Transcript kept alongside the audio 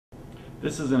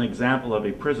This is an example of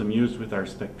a prism used with our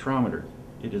spectrometer.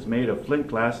 It is made of flint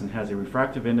glass and has a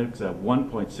refractive index of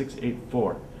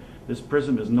 1.684. This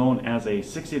prism is known as a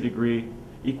 60-degree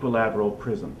equilateral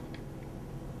prism.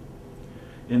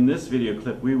 In this video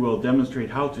clip, we will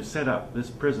demonstrate how to set up this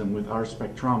prism with our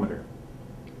spectrometer.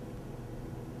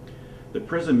 The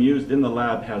prism used in the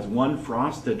lab has one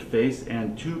frosted face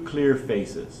and two clear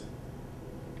faces.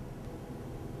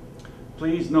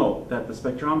 Please note that the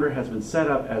spectrometer has been set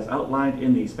up as outlined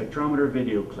in the spectrometer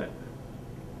video clip.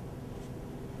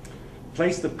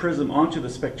 Place the prism onto the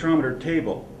spectrometer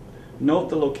table. Note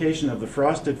the location of the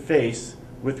frosted face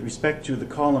with respect to the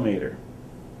collimator.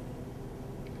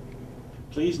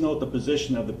 Please note the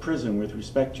position of the prism with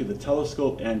respect to the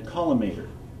telescope and collimator.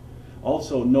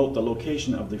 Also note the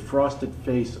location of the frosted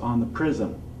face on the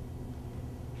prism.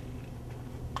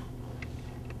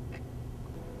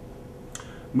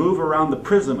 Move around the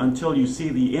prism until you see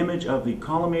the image of the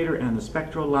collimator and the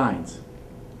spectral lines.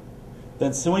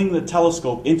 Then swing the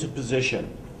telescope into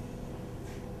position.